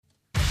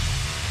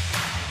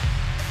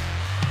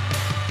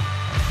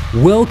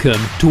Welcome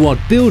to What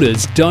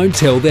Builders Don't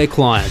Tell Their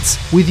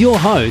Clients with your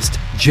host,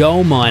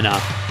 Joel Miner.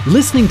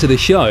 Listening to the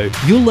show,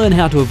 you'll learn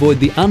how to avoid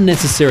the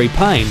unnecessary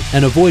pain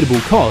and avoidable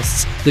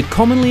costs that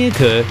commonly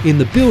occur in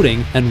the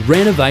building and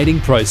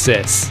renovating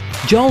process.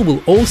 Joel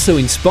will also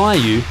inspire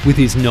you with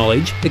his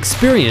knowledge,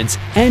 experience,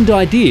 and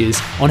ideas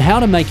on how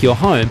to make your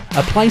home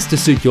a place to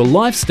suit your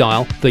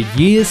lifestyle for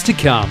years to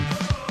come.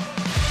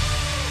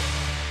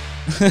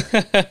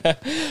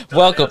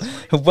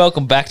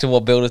 Welcome back to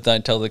What Builders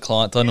Don't Tell Their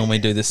Clients. I normally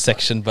do this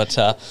section, but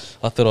I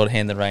thought I'd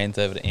hand the reins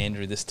over to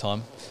Andrew this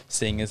time,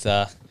 seeing as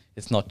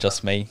it's not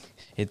just me,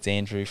 it's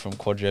Andrew from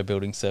Quadrio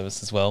Building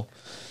Service as well.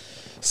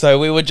 So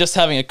we were just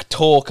having a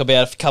talk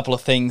about a couple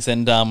of things,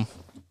 and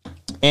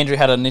Andrew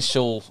had a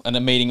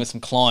meeting with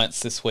some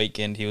clients this week,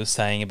 and he was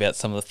saying about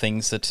some of the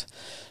things that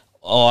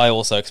I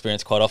also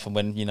experience quite often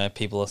when,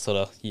 people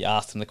are you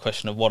ask them the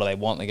question of what do they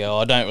want, they go,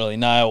 I don't really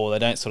know, or they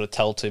don't sort of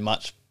tell too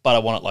much, but I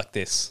want it like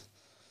this.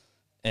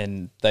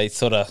 And they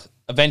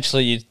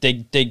eventually you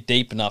dig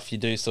deep enough, you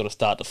do sort of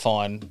start to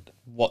find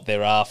what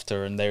they're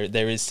after, and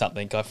there is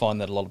something. I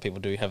find that a lot of people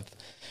do have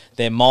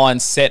their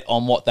minds set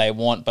on what they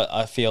want, but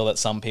I feel that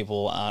some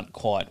people aren't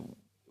quite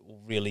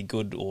really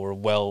good or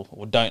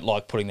don't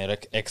like putting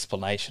that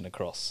explanation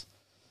across.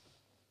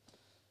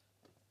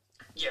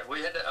 Yeah,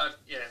 we had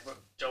what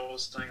Joel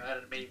was saying, I had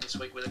a meeting this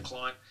week with a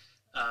client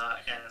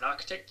and an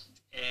architect,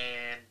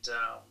 and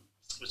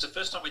it was the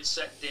first time we'd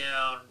sat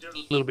down, did it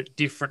a little bit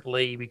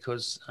differently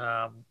because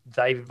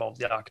they've involved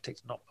the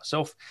architect, not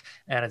myself,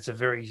 and it's a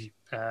very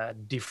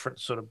different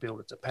sort of build.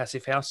 It's a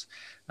passive house,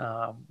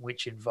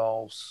 which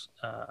involves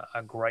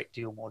a great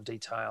deal more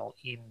detail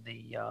in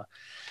the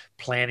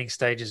planning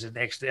stages and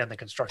the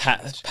construction.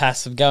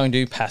 Passive. Go and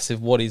do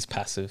passive. What is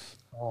passive?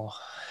 Oh,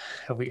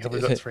 have we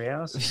got 3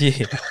 hours?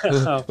 Yeah.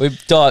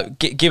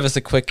 Give us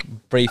a quick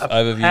brief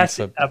overview.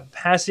 A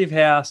passive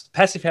house.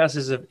 Passive house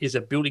is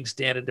a building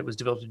standard that was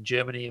developed in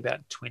Germany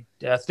about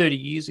 30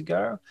 years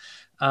ago,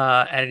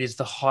 and it is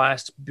the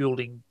highest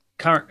building.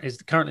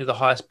 Currently the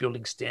highest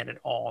building standard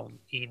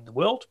in the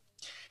world,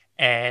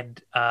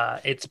 and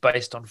it's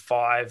based on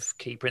 5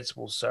 key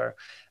principles. So,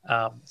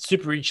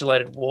 super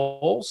insulated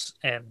walls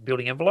and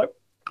building envelope.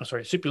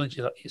 Super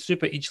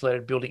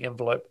insulated building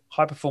envelope,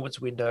 high performance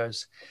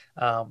windows,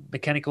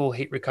 mechanical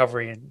heat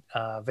recovery and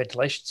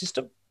ventilation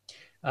system,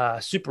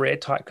 super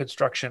airtight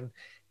construction,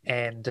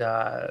 and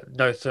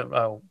no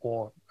thermal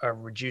or a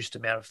reduced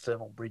amount of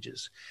thermal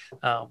bridges.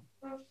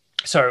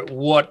 So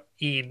what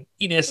in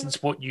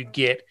essence what you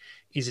get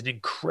is an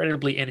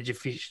incredibly energy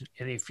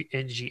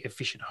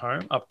efficient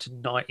home. Up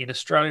to in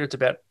Australia, it's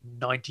about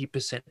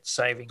 90%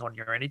 saving on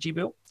your energy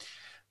bill.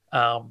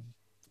 So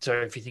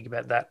if you think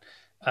about that,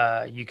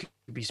 you could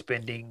be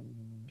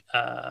spending,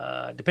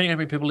 depending on how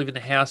many people live in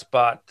the house,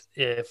 but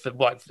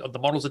the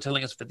models are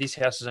telling us for this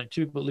house, there's only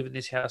 2 people live in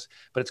this house,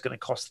 but it's going to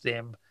cost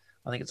them,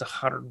 I think it's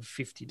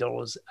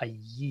 $150 a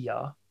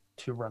year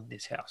to run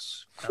this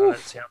house. It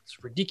sounds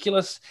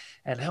ridiculous,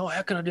 and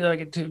how can I do that? I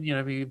get to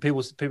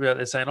people out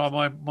there saying, "Oh,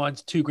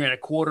 mine's $2,000 a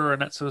quarter"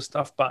 and that sort of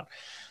stuff, but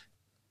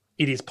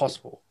it is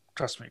possible.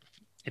 Trust me,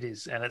 it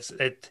is, and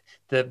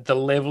the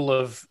level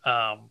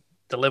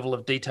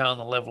of detail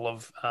and the level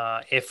of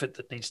effort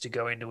that needs to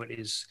go into it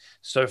is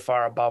so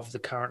far above the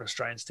current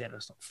Australian standard.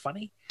 It's not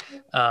funny,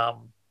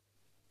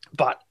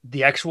 but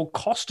the actual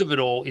cost of it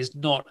all is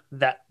not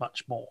that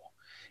much more.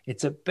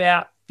 It's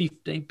about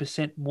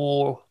 15%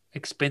 more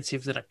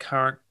expensive than a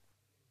current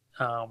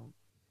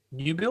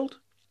new build,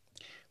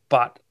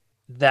 but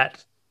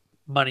that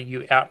money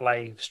you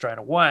outlay straight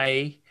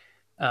away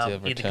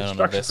in the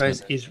construction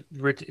phase is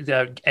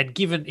and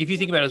given, if you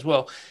think about it as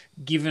well,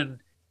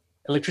 given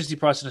electricity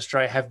prices in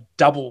Australia have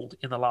doubled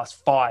in the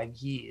last 5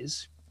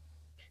 years,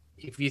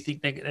 if you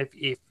think they're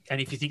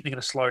going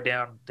to slow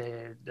down,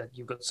 that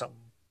you've got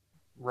something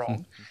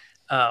wrong.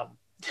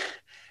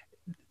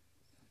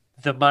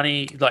 The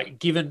money,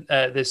 given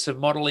there's some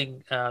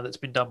modelling that's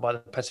been done by the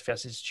Passive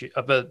House Institute,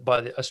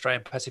 by the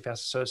Australian Passive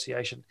House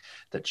Association,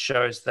 that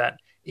shows that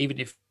even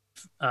if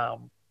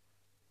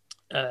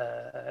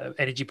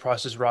energy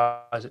prices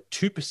rise at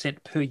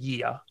 2% per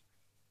year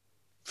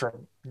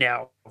from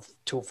now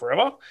till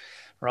forever,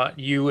 right?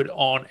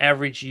 On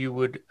average,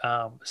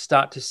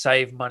 start to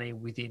save money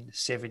within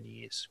 7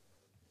 years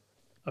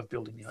of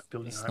building a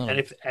home,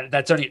 and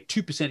that's only at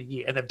 2% a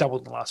year, and they've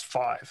doubled in the last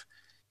 5.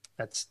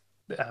 That's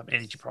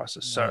energy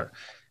prices. So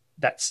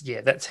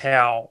that's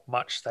how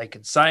much they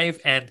can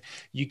save, and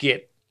you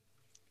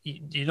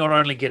not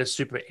only get a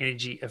super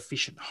energy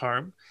efficient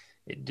home,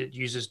 it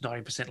uses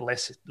 90%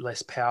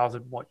 less power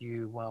than what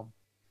you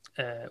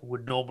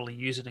would normally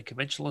use in a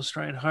conventional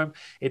Australian home.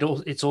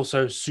 It's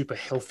also super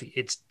healthy.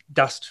 It's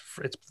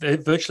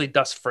virtually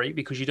dust free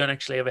because you don't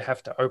actually ever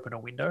have to open a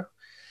window.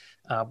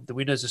 The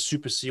windows are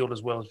super sealed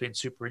as well as being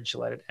super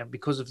insulated, and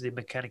because of the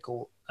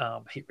mechanical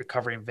heat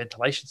recovery and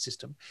ventilation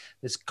system,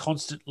 there's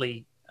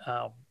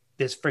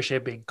fresh air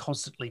being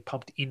constantly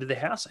pumped into the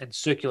house and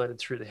circulated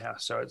through the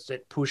house. So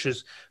it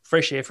pushes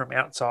fresh air from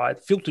outside,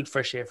 filtered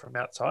fresh air from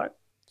outside.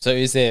 So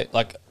is there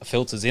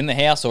filters in the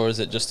house, or is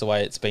it just the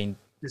way it's been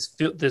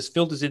there's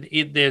filters in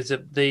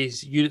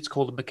these units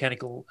called the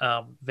mechanical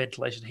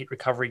ventilation heat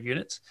recovery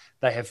units.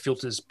 They have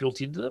filters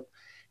built into them,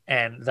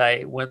 and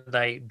when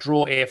they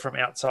draw air from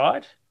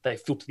outside, they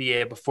filter the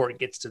air before it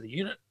gets to the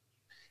unit,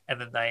 and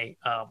then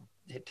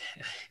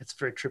it's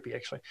very trippy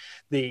actually.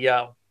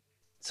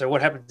 So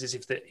what happens is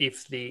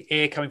if the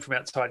air coming from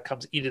outside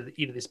comes into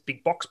this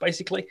big box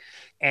basically,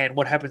 and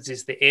what happens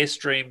is the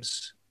airstream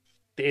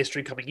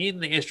coming in,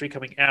 the airstream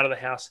coming out of the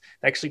house,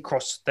 they actually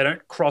they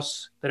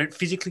don't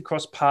physically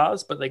cross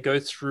paths, but they go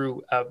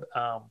through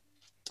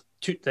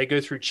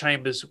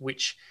chambers where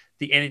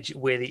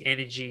the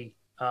energy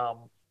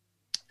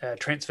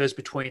transfers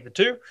between the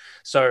two.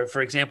 So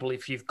for example,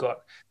 if you've got,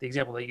 the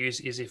example they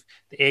use is if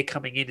the air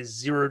coming in is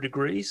 0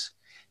 degrees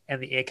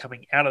and the air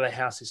coming out of the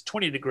house is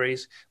 20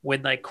 degrees,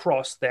 when they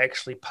cross, they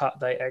actually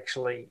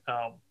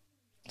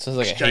so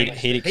it's like a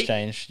heat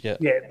exchange. Yeah,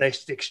 they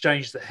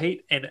exchange the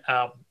heat, and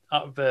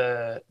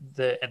the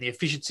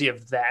efficiency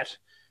of that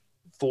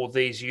for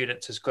these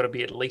units has got to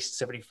be at least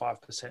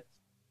 75%.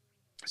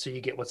 So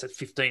you get what's at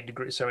 15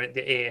 degrees. So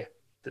the air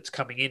that's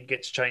coming in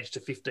gets changed to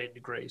 15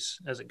 degrees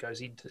as it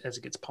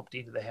gets pumped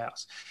into the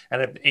house.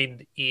 And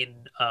in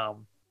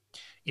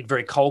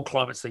very cold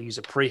climates, they use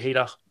a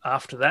preheater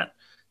after that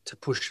to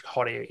push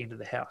hot air into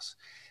the house.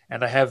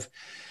 And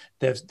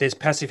there's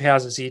passive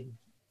houses in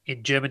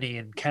Germany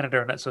and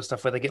Canada and that sort of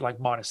stuff where they get like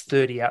minus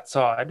 30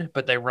 outside,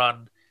 but they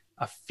run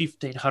a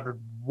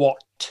 1,500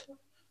 watt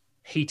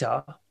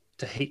heater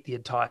to heat the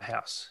entire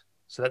house.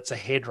 So that's a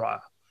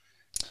hairdryer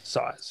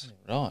size.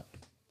 Right.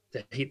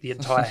 To heat the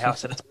entire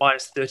house, and it's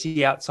minus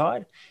 30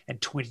 outside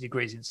and 20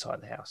 degrees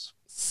inside the house.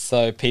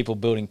 So people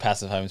building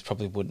passive homes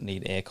probably wouldn't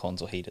need air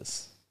cons or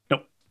heaters.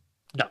 No.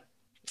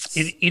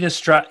 In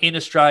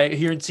Australia,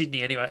 here in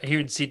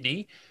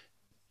Sydney,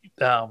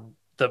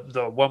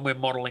 the one we're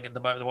modelling at the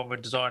moment, the one we're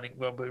designing,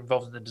 we're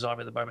involved in the design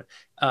at the moment,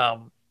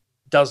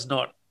 does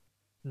not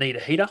need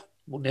a heater.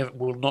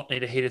 Will not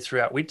need a heater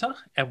throughout winter,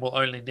 and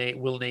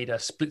will need a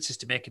split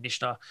system air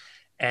conditioner,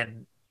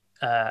 and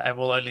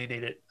we'll only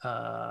need it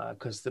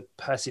because the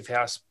Passive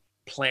House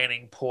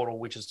Planning Portal,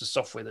 which is the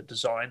software that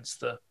designs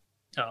the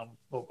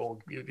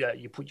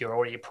you put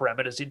your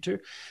parameters into,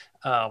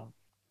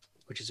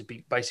 which is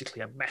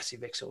basically a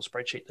massive Excel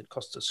spreadsheet that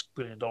costs us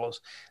 $1 billion.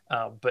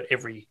 But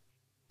every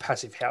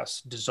passive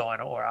house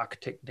designer or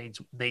architect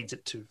needs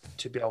it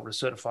to be able to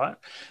certify it.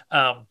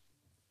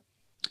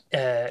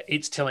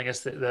 It's telling us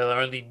that they'll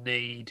only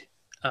need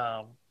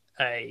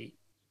a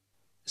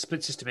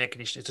split system air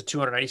conditioner. It's a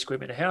 280 square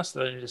meter house.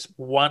 They only need just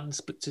one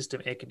split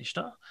system air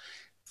conditioner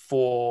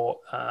for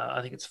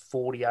I think it's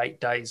 48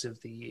 days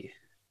of the year.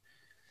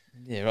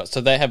 Yeah, right.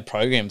 So they have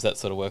programs that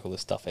sort of work all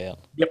this stuff out.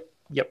 Yep.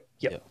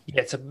 Yeah,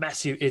 it's a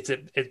massive. It's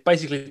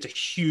a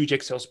huge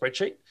Excel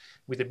spreadsheet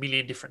with a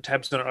million different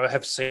tabs on it. I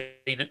have seen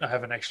it. I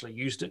haven't actually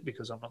used it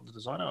because I'm not the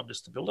designer. I'm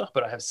just the builder.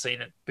 But I have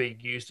seen it being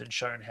used and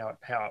shown how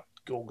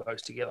it all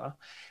goes together.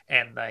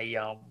 And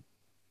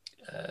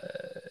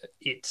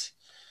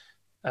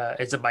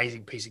it's an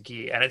amazing piece of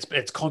gear, and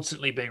it's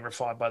constantly being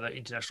refined by the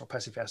International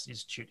Passive House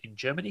Institute in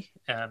Germany,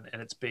 and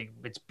it's been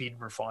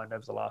refined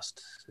over the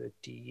last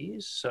 30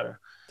 years. So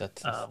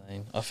that's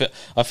insane.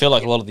 I feel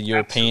like a lot of the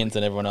Europeans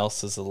and everyone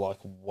else is like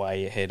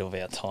way ahead of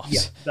our times.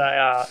 Yeah, they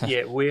are.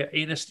 Yeah, we're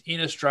in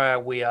Australia.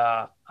 We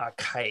are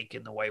archaic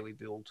in the way we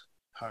build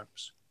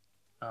homes,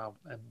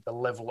 and the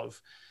level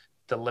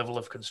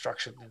of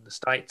construction in the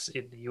States,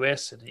 in the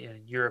US, and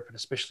in Europe, and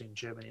especially in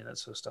Germany and that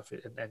sort of stuff,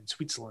 and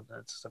Switzerland and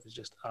that stuff is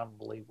just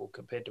unbelievable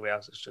compared to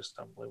ours. It's just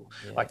unbelievable.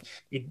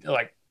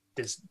 Yeah.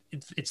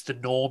 It's the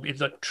norm.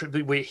 It's like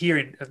we're here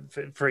in,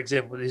 for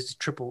example,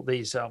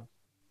 these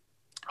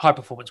high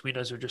performance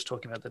windows we were just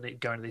talking about that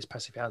need going to these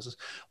passive houses.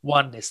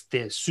 One,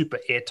 they're super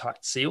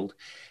airtight sealed,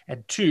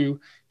 and two,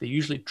 they're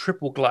usually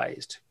triple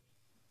glazed.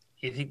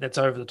 You think that's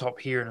over the top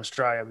here in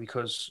Australia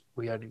because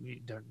we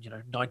only,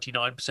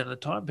 99% of the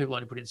time people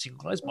only put in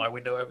single glazed. My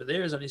window over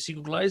there is only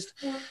single glazed,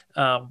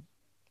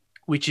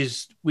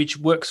 which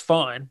works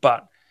fine,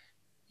 but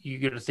you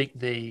got to think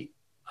the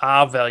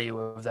R value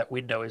of that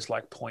window is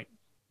like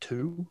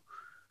 0.2.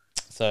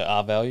 So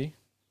R value?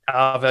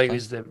 R value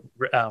is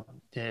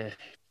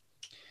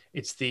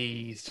it's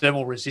the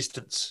thermal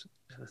resistance.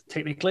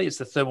 Technically, it's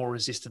the thermal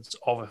resistance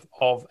of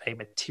a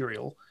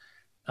material.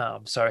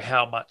 So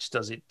how much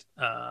does it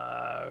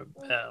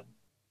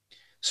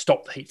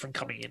stop the heat from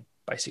coming in,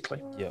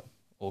 basically? Yeah.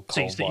 Or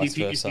cold, vice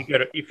versa.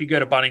 If you go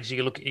to Bunnings,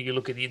 you look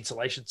in the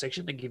insulation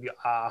section, they give you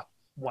R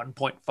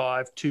 1.5,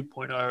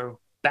 2.0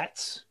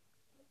 bats.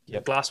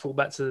 Yep. Glass wool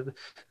bats, the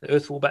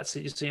earth wool bats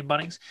that you see in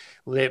Bunnings.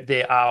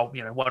 There are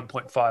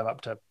 1.5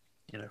 up to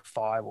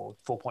 5 or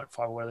 4.5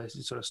 or whatever they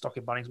sort of stock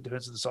in Bunnings. It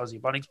depends on the size of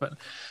your Bunnings, but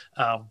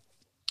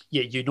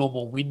your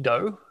normal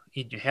window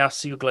in your house,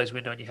 single glazed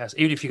window in your house,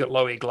 even if you've got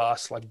low air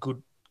glass, like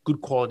good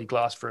quality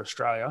glass for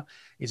Australia,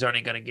 is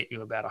only going to get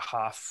you about a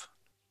half,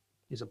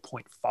 is a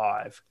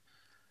 0.5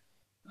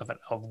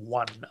 of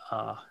 1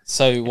 R.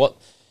 So what,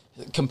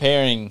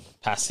 comparing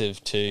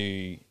passive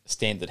to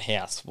standard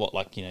house, what,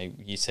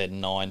 you said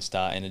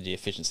 9-star energy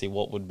efficiency,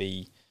 what would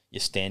be your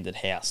standard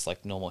house,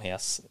 like normal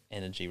house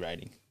energy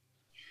rating?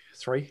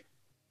 3.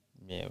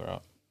 Yeah,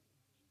 right.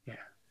 Yeah,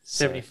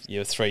 So 70.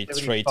 you're three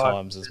 75.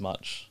 times as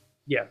much.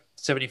 Yeah,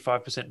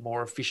 75%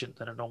 more efficient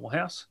than a normal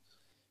house.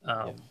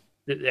 Yeah.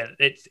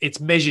 It's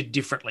measured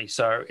differently,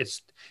 so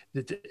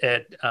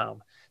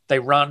they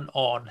run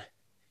on.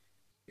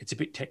 It's a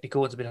bit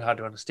technical. It's a bit hard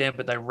to understand,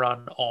 but they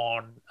run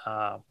on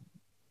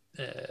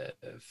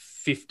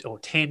 50 or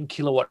 10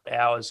 kilowatt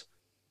hours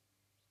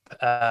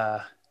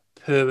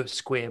per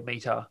square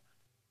meter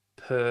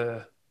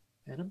per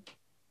annum.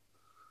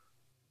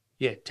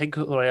 Yeah, 10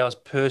 kilowatt hours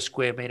per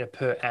square meter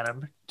per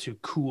annum to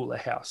cool a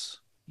house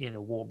in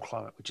a warm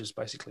climate, which is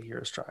basically here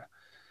in Australia.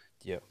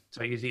 Yeah.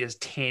 So you think it's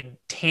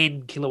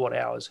 10 kilowatt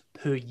hours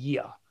per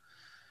year.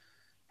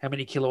 How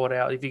many kilowatt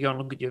hours? If you go and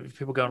look at if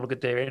people go and look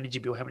at their energy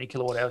bill, how many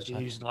kilowatt hours you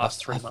use in the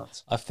last 3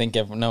 months? I think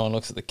no one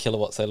looks at the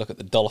kilowatts; they look at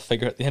the dollar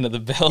figure at the end of the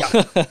bill.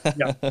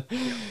 Yep.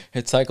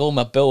 It's like,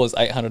 my bill was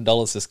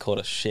 $800 this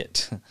quarter.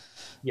 Shit.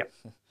 Yep.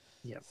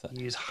 So,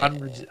 you use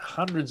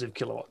hundreds of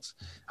kilowatts,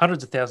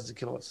 hundreds of thousands of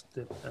kilowatts,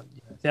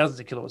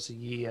 thousands of kilowatts a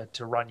year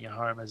to run your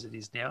home as it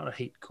is now, to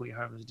heat, cool your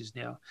home as it is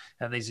now.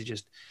 And these are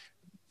just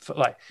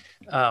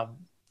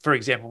for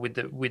example, with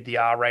the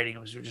R rating,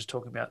 as we were just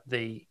talking about,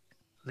 the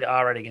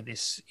R rating in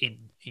this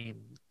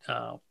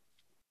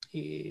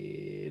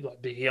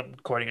I'm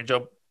quoting a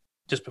job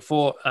just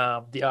before,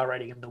 the R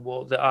rating in the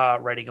wall, the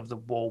R rating of the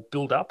wall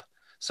build up.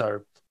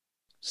 So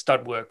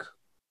stud work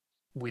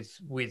with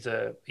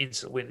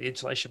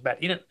insulation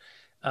mat in it,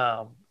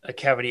 a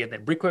cavity, and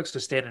then brickwork. So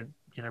standard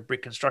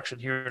brick construction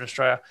here in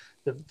Australia,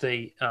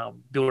 the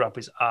build up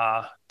is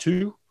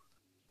R2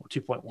 or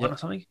 2.1 or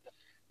something.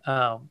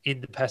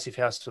 In the passive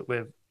house that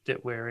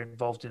we're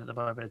involved in at the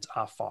moment, it's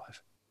R5.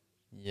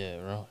 Yeah,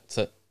 right.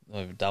 So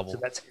over double. So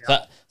that's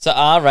so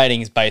R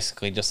rating is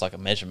basically just like a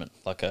measurement,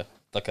 like a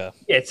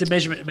it's a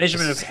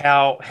measurement of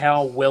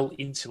how well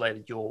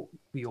insulated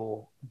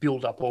your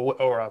build up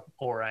or a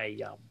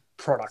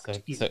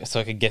product. So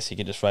I could guess you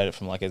could just rate it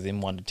from like as in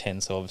 1 to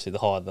 10. So obviously the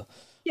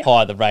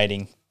higher the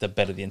rating, the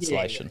better the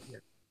insulation.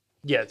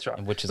 Yeah, that's right.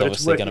 And which is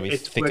obviously going to be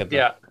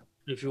thicker.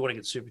 If you want to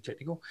get super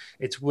technical,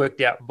 it's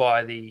worked out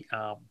by the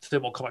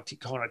thermal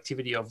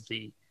conductivity of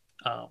the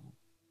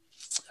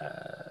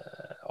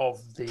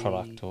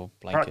product or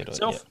blanket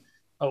itself,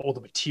 or the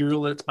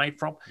material that it's made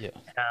from. Yeah.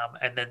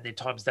 And then they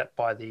times that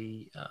by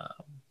the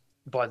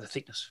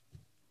thickness.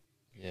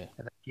 Yeah.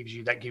 And that gives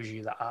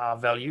you the R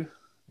value,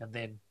 and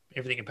then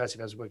everything in passive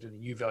has worked in the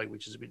U value,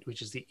 which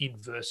is the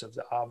inverse of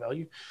the R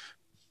value,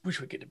 which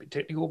we get a bit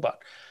technical,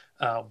 but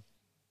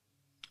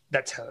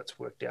that's how it's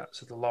worked out.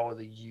 So the lower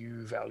the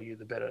U value,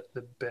 the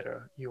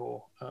better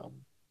your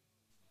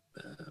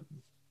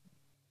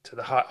so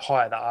the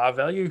higher the R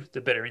value,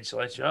 the better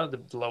insulation are.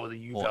 The lower the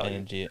U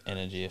value,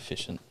 energy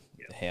efficient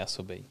the house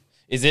will be.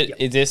 Is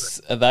this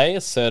are they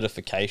a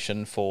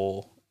certification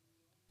for?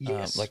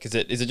 Yes. Is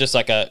it just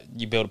like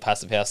you build a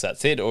passive house,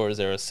 that's it, or is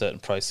there a certain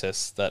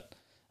process that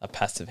a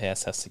passive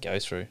house has to go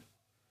through?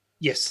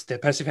 Yes, a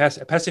passive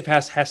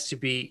house has to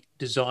be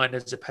designed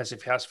as a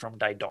passive house from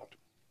day dot.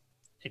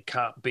 It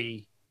can't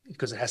be,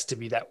 because it has to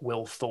be that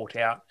well thought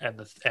out, and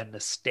the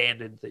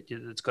standard that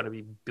it's got to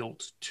be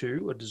built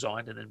to, or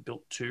designed and then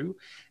built to,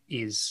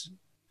 is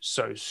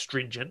so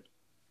stringent,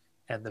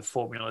 and the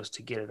formulas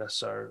to get it are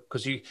so,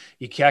 because you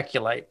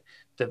calculate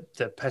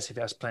the passive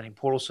house planning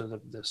portal,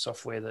 so the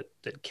software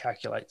that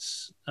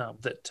calculates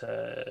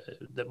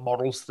that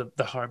models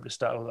the home to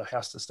start, or the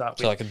house to start with.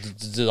 So like a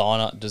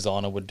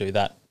designer would do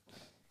that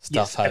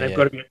stuff. Yes, and they've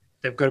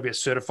got to be a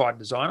certified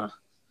designer.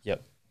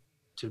 Yep.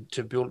 To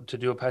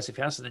do a passive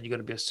house, and then you've got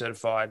to be a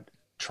certified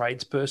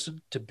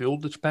tradesperson to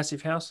build the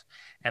passive house,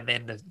 and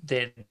then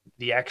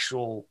the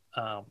actual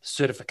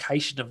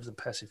certification of the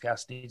passive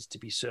house needs to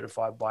be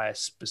certified by a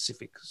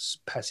specific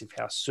passive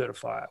house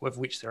certifier, of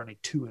which there are only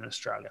 2 in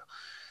Australia.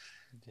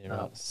 Yeah,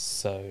 right.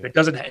 So it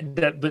doesn't,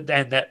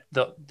 the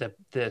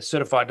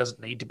certifier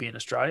doesn't need to be in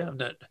Australia.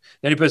 The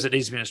only person that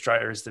needs to be in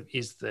Australia is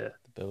the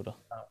builder,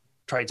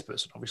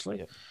 tradesperson,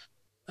 obviously.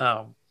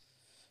 Yep.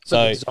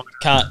 So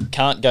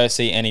can't go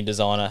see any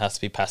designer. Has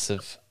to be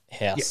passive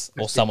house,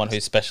 or someone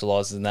who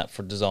specialises in that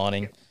for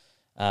designing.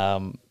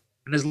 And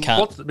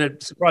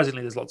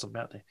surprisingly, there's lots of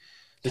them out there.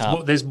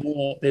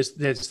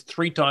 There's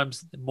 3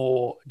 times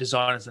more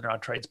designers than there are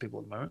tradespeople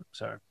at the moment.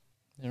 So,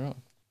 you're right.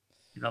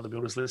 Other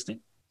builders listening.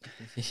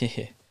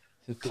 Yeah,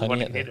 there's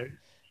plenty out there.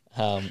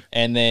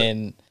 And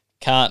then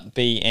can't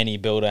be any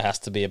builder. Has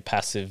to be a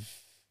passive,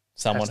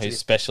 someone who's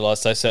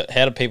specialised. So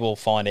how do people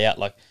find out?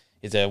 Like,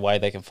 is there a way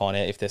they can find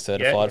out if they're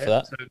certified for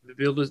that? So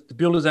the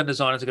builders and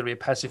designers are going to be a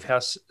passive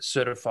house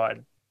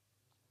certified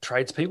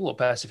tradespeople or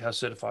passive house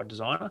certified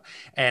designer,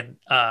 and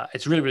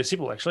it's really, really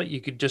simple. Actually, you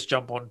could just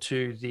jump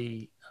onto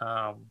the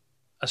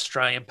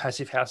Australian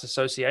Passive House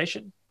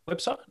Association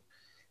website,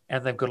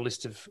 and they've got a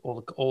list of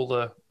all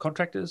the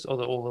contractors, all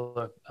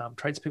the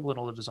tradespeople, and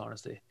all the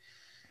designers there.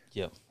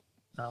 Yep.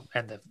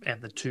 And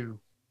the 2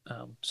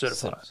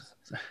 certifiers.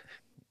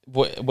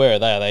 Where are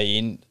they? Are they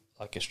in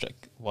like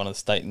one of the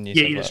state in New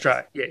South Wales? In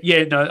Australia.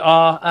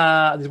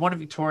 No. There's one in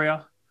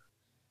Victoria,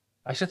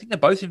 Actually, I think they're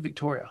both in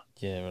Victoria.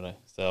 Yeah, right.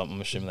 So I'm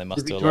assuming they The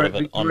must do a lot Victoria, of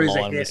it Victoria's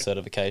online ahead. with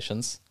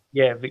certifications.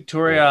 Yeah, Yeah.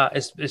 Victoria,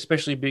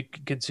 especially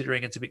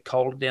considering it's a bit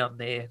colder down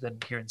there than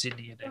here in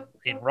Sydney and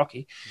in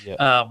Rocky. Yeah.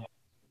 Um,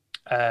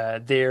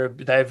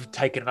 they've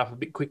taken it up a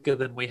bit quicker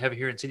than we have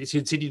here in Sydney. So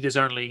in Sydney,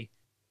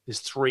 there's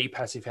 3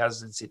 passive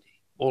houses in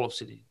Sydney, all of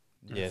Sydney.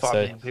 Yeah. 5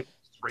 million people,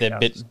 3 They're a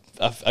bit.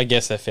 houses. I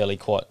guess they're fairly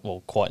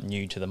quite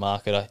new to the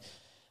market.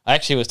 I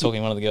actually was talking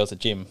to one of the girls at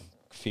gym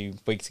a few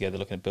weeks ago. They're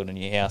looking at building a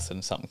new house,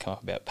 and something come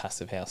up about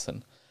passive house,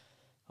 and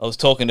I was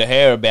talking to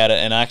her about it,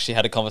 and I actually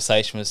had a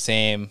conversation with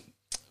Sam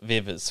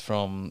Vivers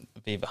from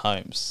Viva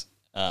Homes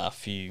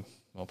probably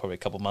a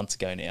couple of months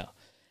ago now,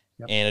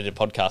 and I did a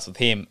podcast with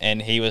him,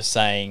 and he was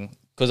saying,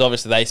 because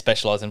obviously they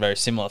specialise in very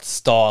similar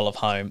style of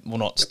home, well,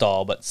 not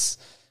style, but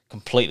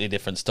completely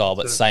different style,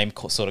 but same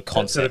sort of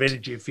concept. Sort of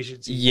energy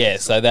efficiency. Yeah,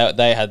 so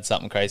they had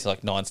something crazy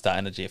like 9-star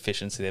energy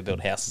efficiency. They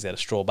built houses out of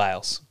straw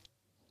bales.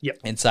 Yep.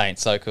 Insane,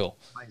 so cool.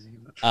 Amazing,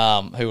 isn't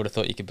it? Who would have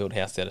thought you could build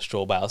houses out of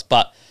straw bales?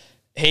 But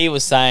he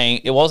was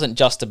saying it wasn't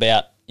just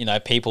about,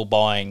 people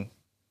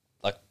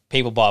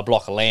buy a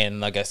block of land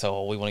and they go,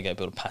 so we want to go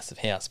build a passive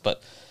house.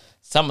 But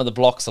some of the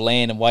blocks of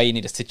land and way you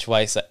need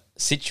to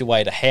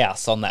situate a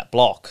house on that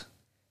block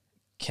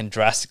can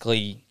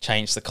drastically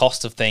change the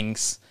cost of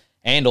things.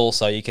 And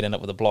also you could end up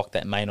with a block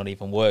that may not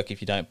even work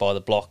if you don't buy the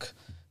block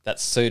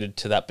that's suited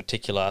to that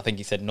particular, I think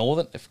he said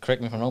northern,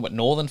 correct me if I'm wrong, but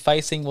northern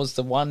facing was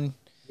the one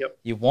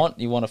you want.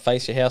 You want to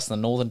face your house in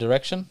the northern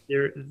direction?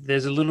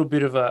 There's a little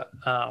bit of a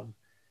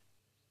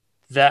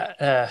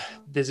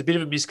there's a bit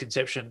of a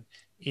misconception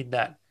in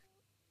that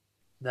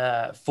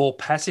for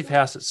passive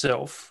house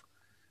itself,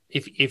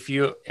 if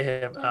you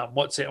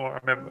what's it? I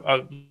remember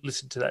I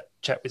listened to that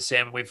chat with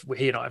Sam, and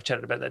he and I have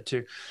chatted about that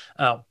too.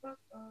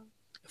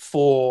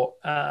 For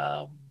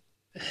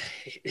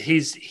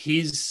his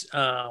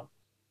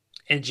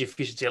energy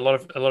efficiency, a lot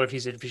of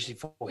his efficiency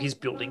for his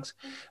buildings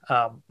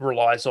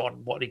relies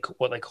on what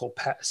they call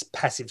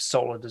passive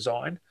solar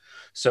design.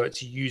 So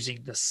it's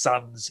using the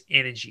sun's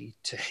energy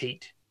to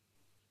heat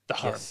the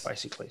home,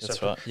 basically. That's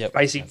so right.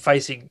 Yep.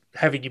 facing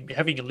having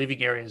your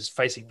living areas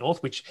facing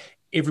north, which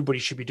everybody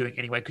should be doing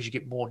anyway, because you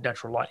get more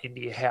natural light into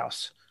your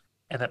house,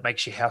 and that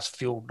makes your house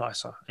feel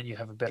nicer, and you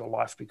have a better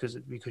life because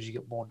you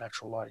get more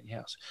natural light in your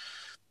house.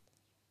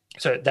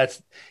 So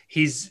that's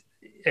his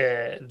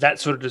that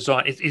sort of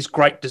design is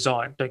great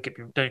design. Don't get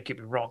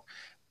me wrong,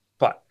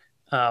 but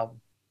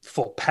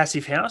for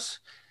passive house,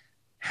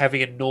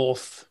 having a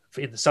north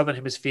in the southern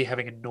hemisphere,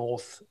 having a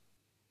north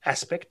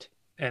aspect,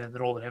 and in the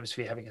northern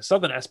hemisphere having a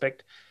southern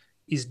aspect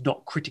is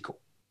not critical.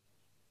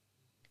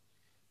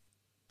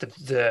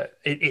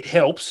 It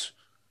helps.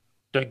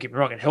 Don't get me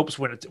wrong. It helps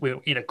when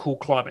we're in a cool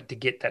climate to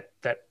get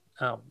that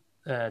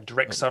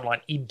direct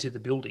sunlight into the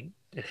building.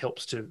 It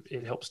helps to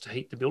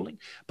heat the building,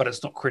 but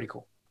it's not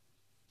critical.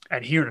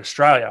 And here in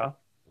Australia,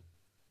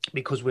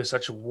 because we're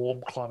such a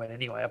warm climate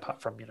anyway,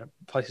 apart from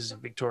places in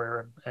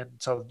Victoria and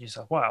southern New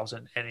South Wales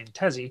and in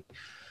Tassie,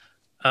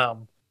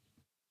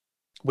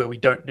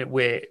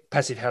 where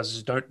passive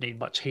houses don't need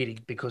much heating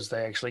because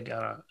they're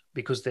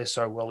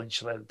so well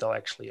insulated, they'll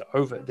actually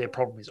their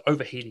problem is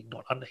overheating,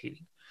 not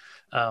underheating.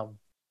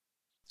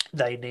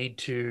 They need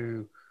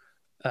to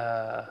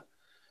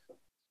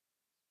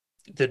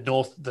the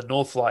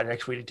north light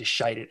actually need to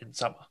shade it in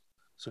summer,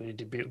 so we need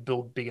to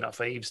build big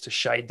enough eaves to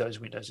shade those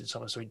windows in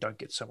summer, so we don't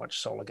get so much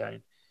solar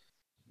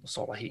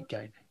heat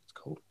gain. It's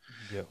called.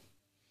 Yeah.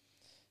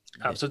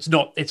 So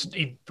it's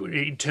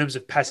in terms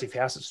of passive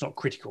house, it's not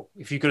critical.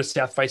 If you've got a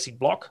south facing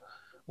block,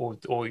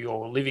 or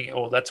you're living,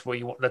 or that's where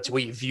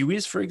your view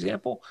is, for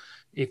example,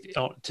 if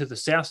to the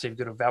south, so you've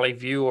got a valley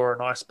view or a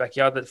nice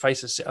backyard that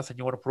faces south, and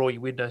you want to put all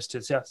your windows to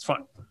the south, it's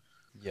fine.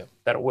 Yeah,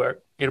 that'll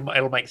work.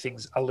 It'll make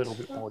things a little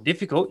bit more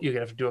difficult. You're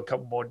gonna have to do a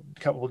couple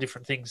of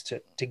different things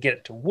to get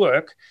it to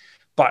work,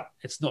 but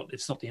it's not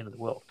the end of the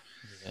world.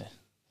 Yeah.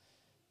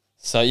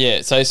 So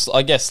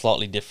I guess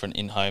slightly different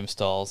in home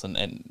styles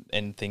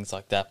and things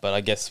like that. But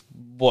I guess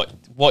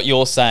what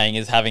you're saying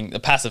is having the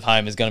passive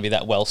home is going to be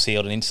that well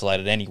sealed and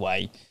insulated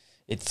anyway.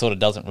 It sort of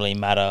doesn't really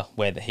matter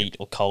where the heat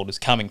or cold is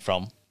coming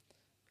from.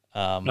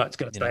 No, it's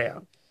going to stay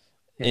out.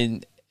 Yeah.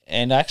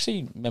 And I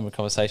actually remember a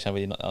conversation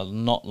with you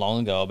not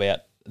long ago about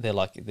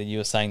you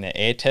were saying they're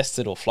air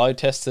tested or flow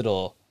tested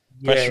or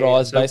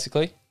pressurized,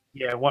 basically.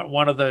 Yeah,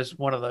 one of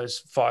those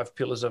 5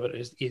 pillars of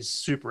it is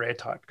super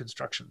airtight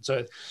construction.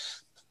 So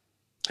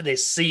they're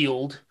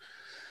sealed,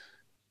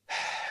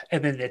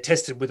 and then they're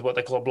tested with what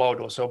they call a blower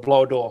door. So a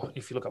blower door,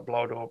 if you look up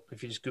blower door,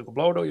 if you just Google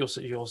blower door, you'll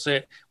see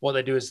it. What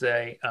they do is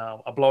a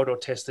blower door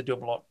test. They do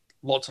them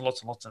lots and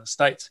lots in the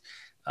States,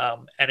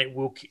 and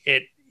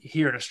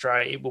here in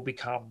Australia it will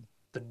become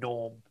the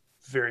norm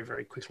very,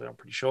 very quickly, I'm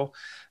pretty sure.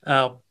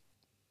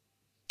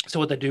 So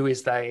what they do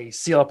is they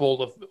seal up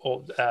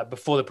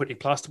before they put any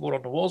plasterboard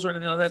on the walls or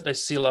anything like that, they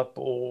seal up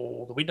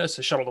all the windows,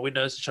 so shut all the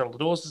windows, shut all the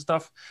doors and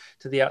stuff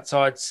to the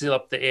outside, seal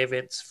up the air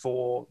vents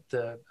for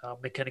the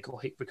mechanical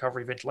heat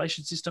recovery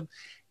ventilation system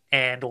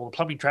and all the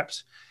plumbing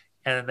traps,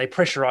 and then they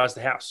pressurize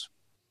the house.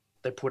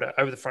 They put it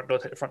over the front door,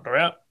 take the front door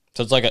out.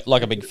 So it's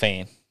like a big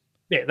fan.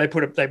 Yeah, they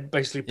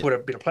basically put a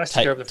bit of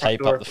plastic Tape, over the front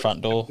tape door up the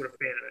front door. and put a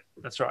fan in it.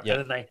 That's right. Yep.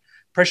 And then they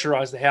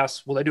pressurize the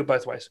house. Well, they do it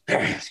both ways.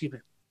 Excuse me.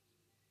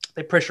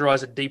 They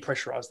pressurize and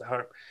depressurize the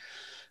home.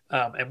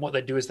 And what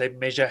they do is they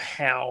measure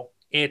how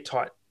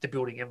airtight the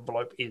building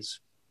envelope is.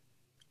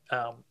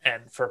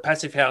 And for a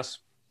passive house,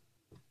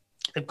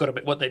 they've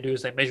got what they do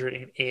is they measure it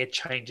in air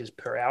changes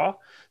per hour.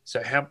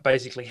 So how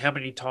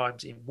many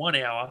times in 1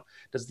 hour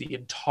does the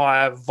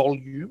entire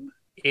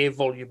air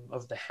volume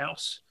of the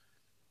house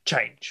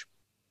change?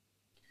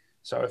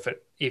 So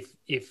if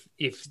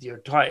the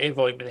entire air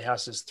volume of the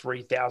house is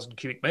 3,000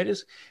 cubic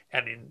meters,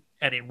 and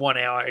in 1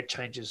 hour it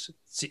changes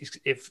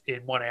if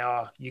in 1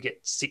 hour you get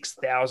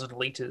 6,000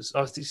 liters,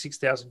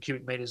 6,000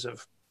 cubic meters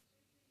of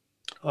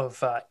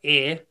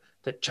air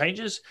that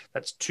changes,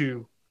 that's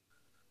 2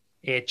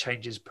 air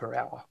changes per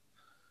hour,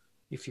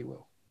 if you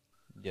will.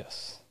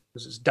 Yes.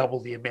 Because it's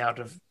double the amount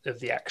of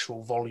the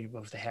actual volume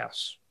of the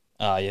house.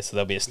 Yeah, so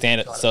there'll be a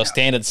standard. So a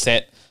standard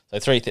set. So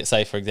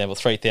say for example,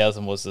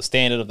 3,000 was the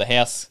standard of the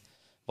house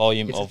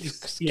volume of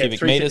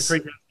cubic meters.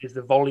 3,000 is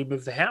the volume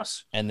of the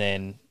house, and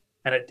in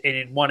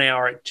 1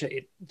 hour,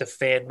 the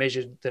fan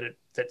measured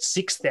that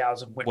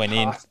 6,000 went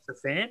past the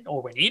fan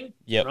or went in.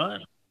 Yep.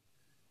 Right.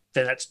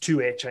 Then that's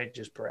 2 air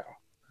changes per hour.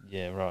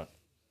 Yeah. Right.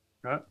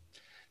 Right.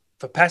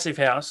 For passive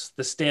house,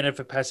 the standard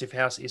for passive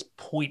house is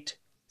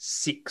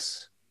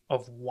 0.6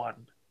 of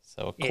 1.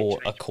 So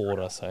a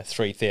quarter. So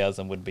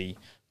 3,000 would be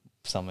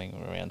something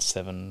around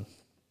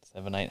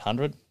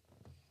 800.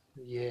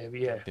 Yeah.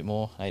 A bit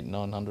more,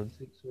 900.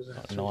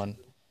 9.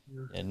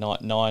 Yeah,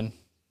 9.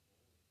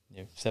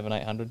 Yeah,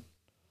 800.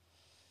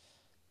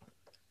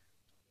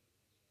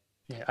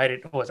 Yeah,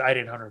 it's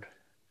 1,800.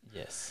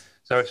 Yes.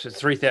 So if it's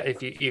 3,000,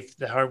 if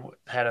the home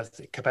had a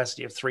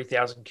capacity of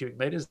 3,000 cubic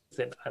meters,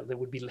 then there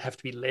would have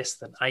to be less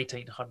than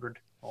 1,800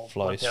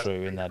 flows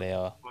through in that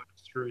hour.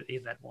 Through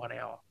in that 1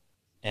 hour.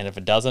 And if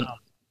it doesn't,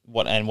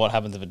 what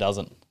happens if it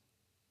doesn't?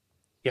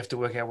 You have to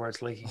work out where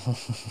it's leaking.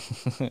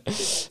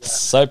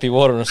 Soapy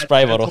water and a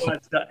spray bottle.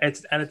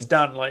 It's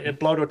done. Like a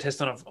blow door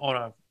test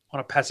on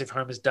a passive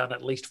home is done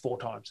at least 4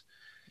 times.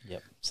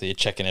 Yep. So you're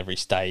checking every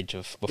stage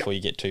before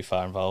you get too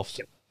far involved.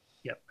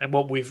 Yep. And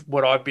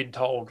what I've been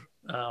told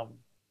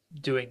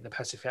doing the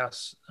passive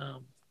house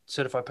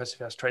certified passive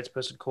house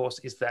tradesperson course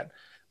is that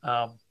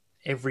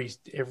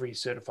every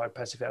certified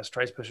passive house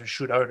tradesperson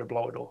should own a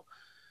blower door.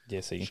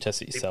 Yeah, so you can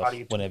test it yourself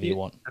whenever you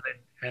want.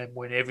 And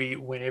whenever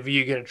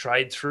you get a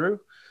trade through,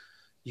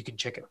 you can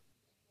check it.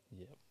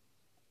 Yeah.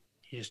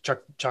 You just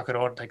chuck it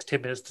on. It takes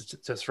 10 minutes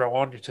to throw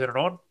on. You turn it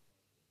on,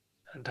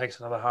 and it takes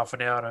another half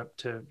an hour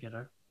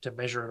to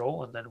measure it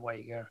all, and then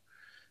away you go.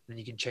 Then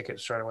you can check it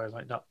straight away.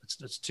 Like, no,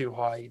 it's too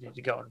high. You need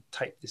to go and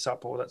tape this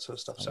up, all that sort of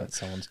stuff. So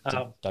someone's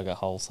dug a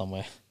hole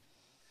somewhere.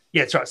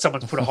 Yeah, that's right.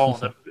 Someone's put a hole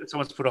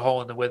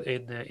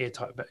in the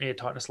air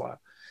tightness layer,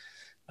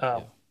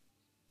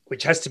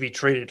 which has to be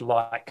treated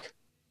like,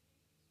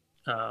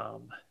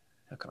 how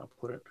can I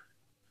put it?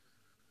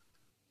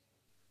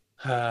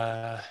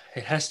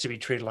 It has to be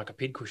treated like a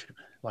pincushion.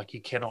 Like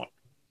you cannot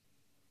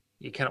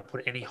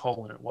put any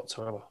hole in it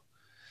whatsoever.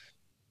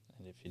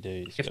 And if you do,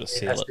 you've got to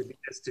seal it. It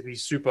has to be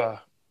super,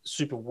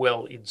 super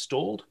well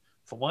installed.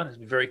 For one, it has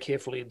to be very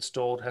carefully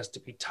installed. It has to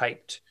be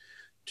taped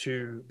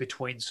to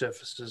between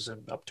surfaces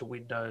and up to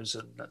windows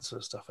and that sort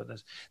of stuff. And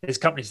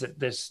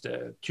there's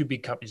 2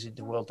 big companies in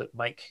the world that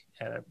make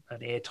an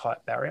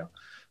airtight barrier.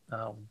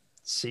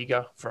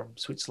 Sieger from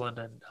Switzerland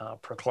and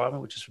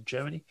Proclimer, which is from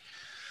Germany.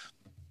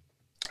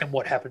 And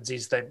what happens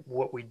is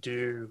what we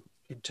do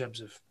in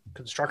terms of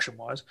construction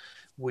wise,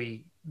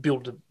 we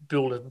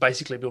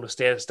basically build a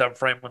standard stub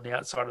frame on the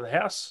outside of the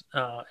house,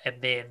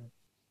 and then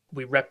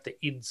we wrap the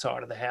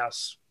inside of the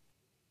house.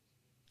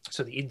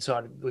 So the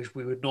inside, which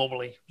we would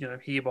normally,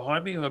 here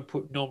behind me, we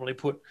would normally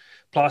put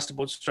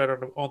plasterboard straight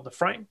on the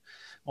frame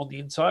on the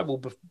inside.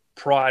 Well,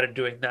 prior to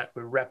doing that,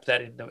 we wrap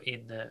that in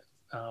the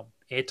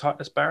air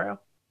tightness barrier,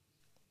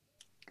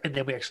 and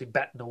then we actually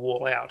batten the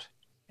wall out,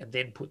 and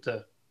then put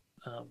the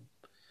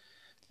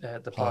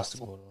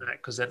plasterboard on that,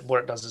 because then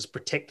what it does is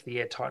protect the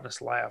air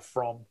tightness layer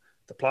from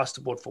the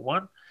plasterboard for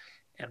one,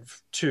 and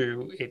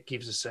 2, it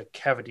gives us a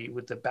cavity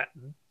with the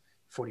batten.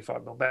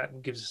 45mm batten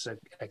gives us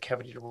a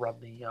cavity to run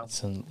the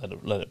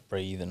let it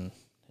breathe and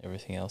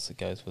everything else that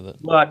goes with it.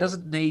 Well, it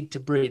doesn't need to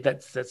breathe.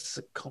 That's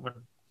a common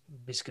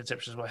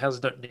misconception as well.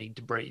 Houses don't need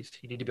to breathe.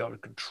 You need to be able to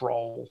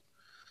control.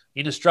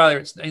 In Australia,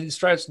 it's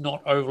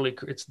not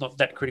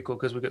that critical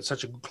because we've got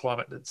such a good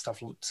climate that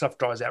stuff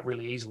dries out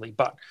really easily.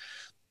 But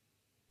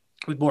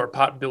with more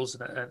apartment buildings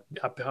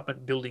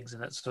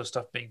and that sort of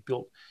stuff being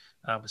built,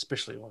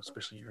 especially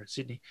here in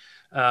Sydney,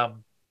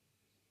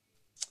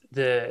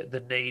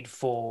 the need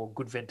for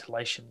good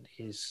ventilation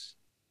is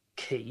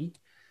key,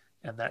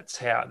 and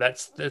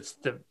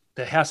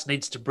the house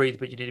needs to breathe,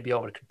 but you need to be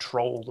able to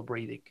control the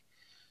breathing,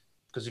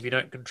 because if you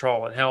don't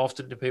control it, how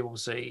often do people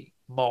see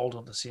mold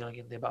on the ceiling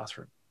in their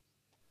bathroom?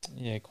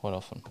 Yeah, quite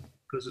often,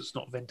 because it's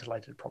not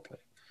ventilated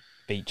properly.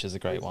 Beach is a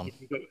great one.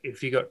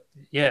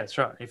 That's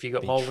right. If you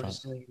got mold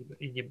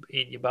in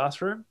your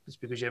bathroom, it's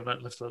because you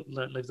haven't left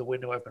the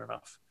window open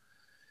enough.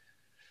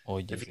 Or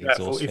use If you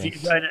exhaust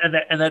fan.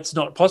 and that's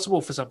not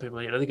possible for some people.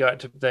 They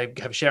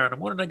have a shower in the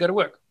morning and they go to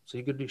work. So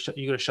you got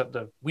to shut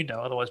the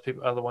window,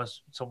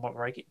 otherwise someone might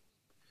break it.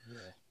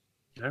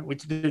 Yeah.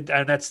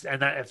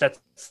 If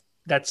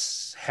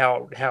that's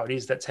how it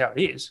is. That's how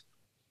it is.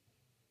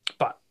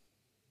 But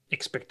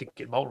expect to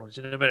get mold on it.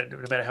 No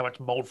matter how much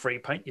mold-free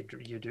paint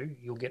you do,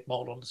 you'll get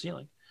mold on the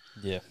ceiling.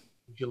 Yeah.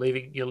 You're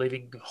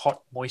leaving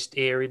hot, moist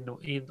air in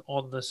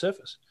on the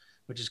surface,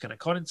 which is going to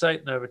condensate.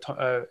 And over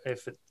time,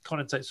 if it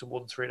condensates for more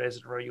than 3 days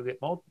in a row, you'll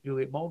get mold.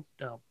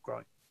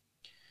 Growing.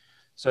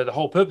 So the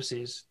whole purpose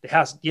is the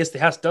house. Yes, the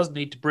house does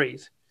need to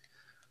breathe,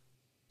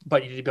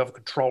 but you need to be able to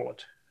control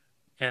it.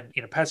 And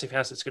in a passive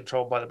house, it's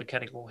controlled by the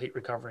mechanical heat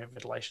recovery and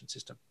ventilation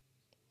system.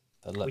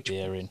 That let the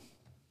air in.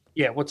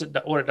 Yeah, what it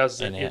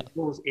does is it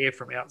draws air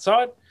from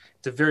outside.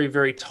 It's a very,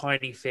 very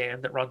tiny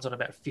fan that runs on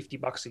about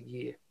 $50 a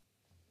year.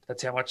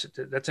 That's how much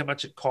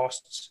it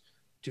costs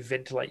to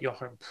ventilate your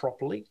home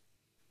properly.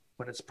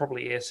 When it's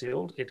properly air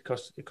sealed, it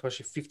costs you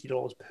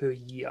 $50 per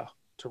year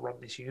to run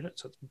this unit.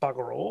 So it's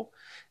bugger all.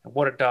 And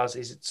what it does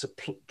is it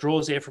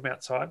draws air from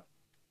outside,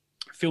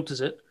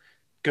 filters it,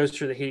 goes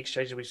through the heat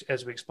exchanger,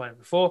 as we explained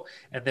before,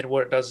 and then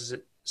what it does is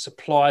it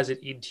supplies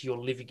it into your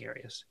living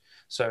areas.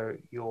 So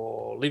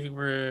your living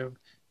room,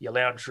 your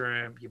lounge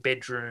room, your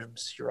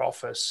bedrooms, your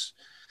office,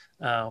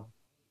 your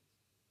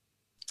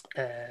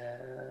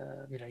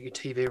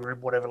TV room,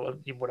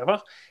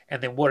 whatever.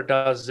 And then what it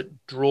does is it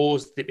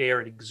draws the air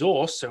and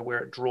exhaust. So where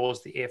it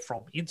draws the air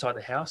from inside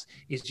the house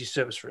is your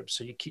service room.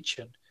 So your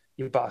kitchen,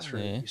 your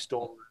bathroom, your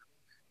storeroom,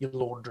 your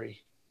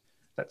laundry,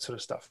 that sort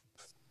of stuff.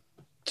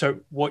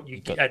 So what you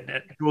get, and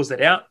it draws that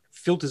out,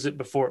 filters it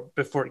before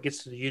it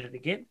gets to the unit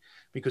again,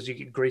 because you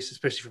get grease,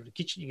 especially from the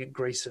kitchen, you get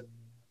grease and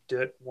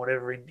dirt,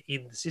 whatever in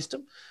the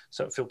system.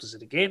 So it filters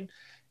it again,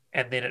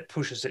 and then it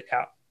pushes it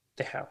out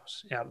the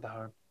house, out of the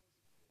home,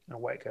 and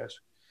away it goes.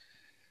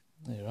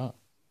 You're right.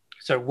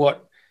 So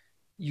what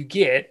you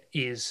get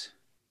is,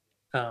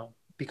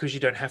 because you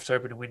don't have to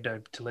open a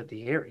window to let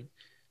the air in,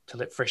 to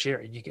let fresh air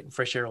in, you're getting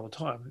fresh air all the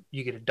time.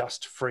 You get a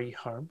dust-free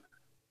home.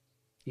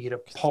 You get a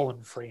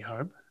pollen-free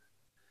home.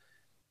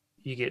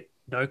 You get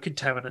no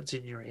contaminants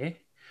in your air.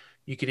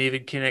 You can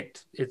even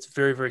connect, it's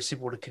very, very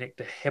simple to connect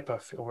a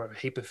HEPA or a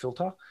HEPA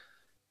filter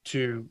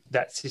to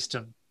that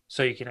system,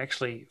 so you can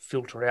actually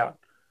filter out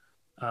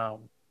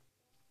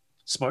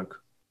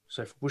smoke.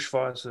 So for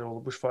bushfires, all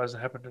the bushfires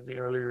that happened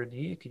earlier in the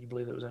year, can you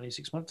believe it was only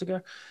 6 months ago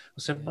or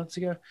 7 months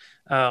ago?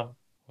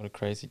 What a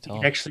crazy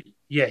time.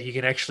 You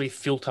can actually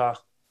filter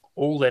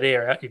all that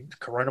air out.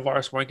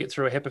 Coronavirus won't get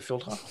through a HEPA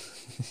filter.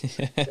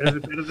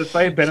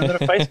 better than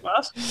a face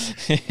mask.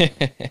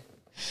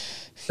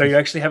 So you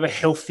actually have a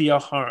healthier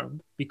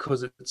home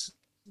because it's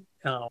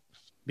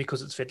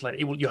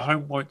ventilated. Your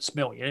home won't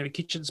smell. You know, your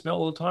kitchen smell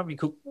all the time. You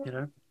cook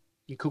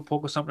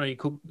pork or something. Or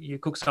you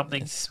cook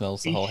something. It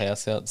smells the whole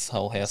house out. The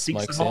whole house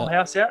smokes the whole out.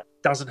 house out.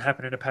 Doesn't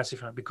happen in a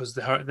passive home because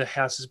the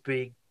house is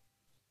being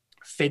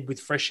fed with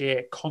fresh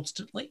air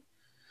constantly,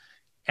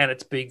 and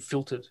it's being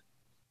filtered.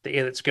 The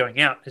air that's going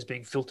out is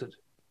being filtered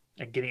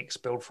and getting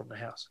expelled from the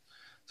house.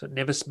 So it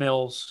never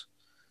smells.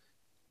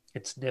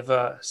 It's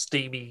never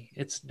steamy.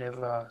 It's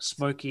never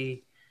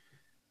smoky.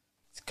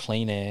 It's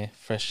clean air,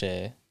 fresh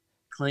air.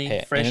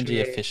 Fresh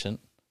energy air. Efficient.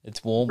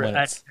 It's warm when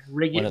it's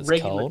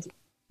cold.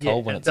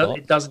 Cold when it's hot.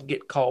 It doesn't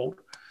get cold.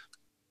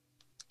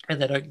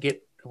 And they don't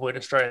get, well, in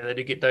Australia,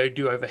 they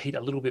do overheat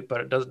a little bit,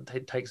 but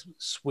it takes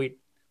sweet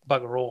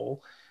bugger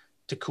all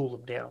to cool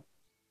them down.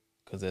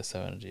 Because they're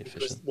so energy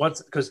efficient.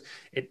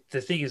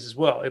 The thing is as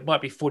well, it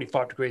might be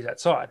 45 degrees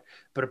outside,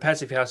 but a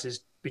passive house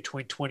is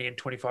between 20 and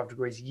 25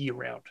 degrees year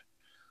round.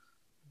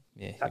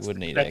 Yeah, you wouldn't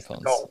need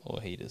aircons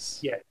or heaters.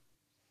 Yeah.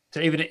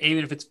 So even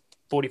if it's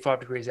 45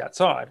 degrees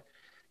outside,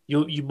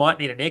 you might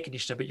need an air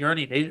conditioner, but you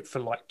only need it for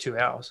like 2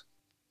 hours.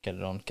 Get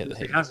it on, get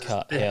the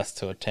house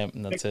to a temp,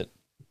 and that's it.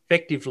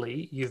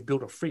 Effectively, you've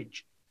built a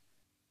fridge.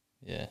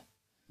 Yeah.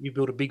 You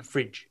built a big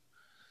fridge.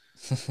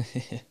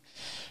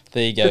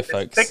 There you go,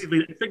 folks.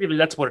 Effectively,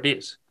 that's what it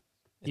is.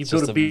 You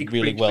built a big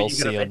really fridge, well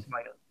sealed.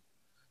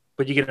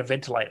 But you're going to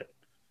ventilate it.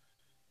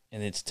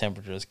 And its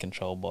temperature is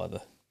controlled by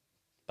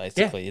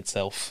basically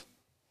itself.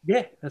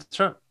 Yeah, that's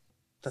right.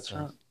 That's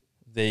right.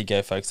 There you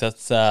go, folks.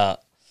 That's a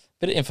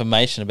bit of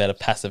information about a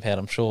passive house.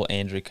 I'm sure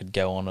Andrew could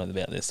go on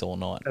about this all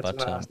night. That's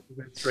but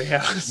 3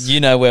 hours. You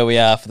know where we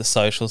are for the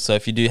socials. So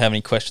if you do have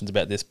any questions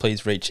about this,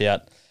 please reach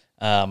out,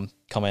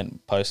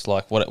 comment, post,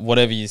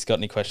 whatever you've got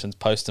any questions,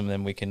 post them,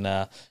 then we can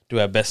do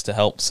our best to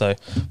help. So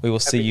we will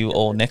see you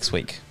all next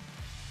week.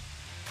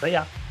 See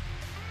ya.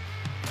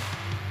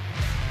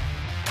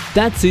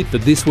 That's it for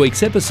this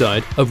week's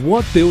episode of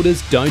What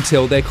Builders Don't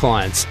Tell Their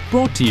Clients,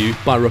 brought to you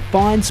by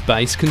Refined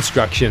Space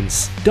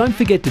Constructions. Don't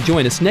forget to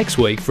join us next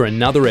week for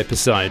another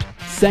episode.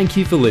 Thank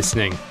you for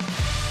listening.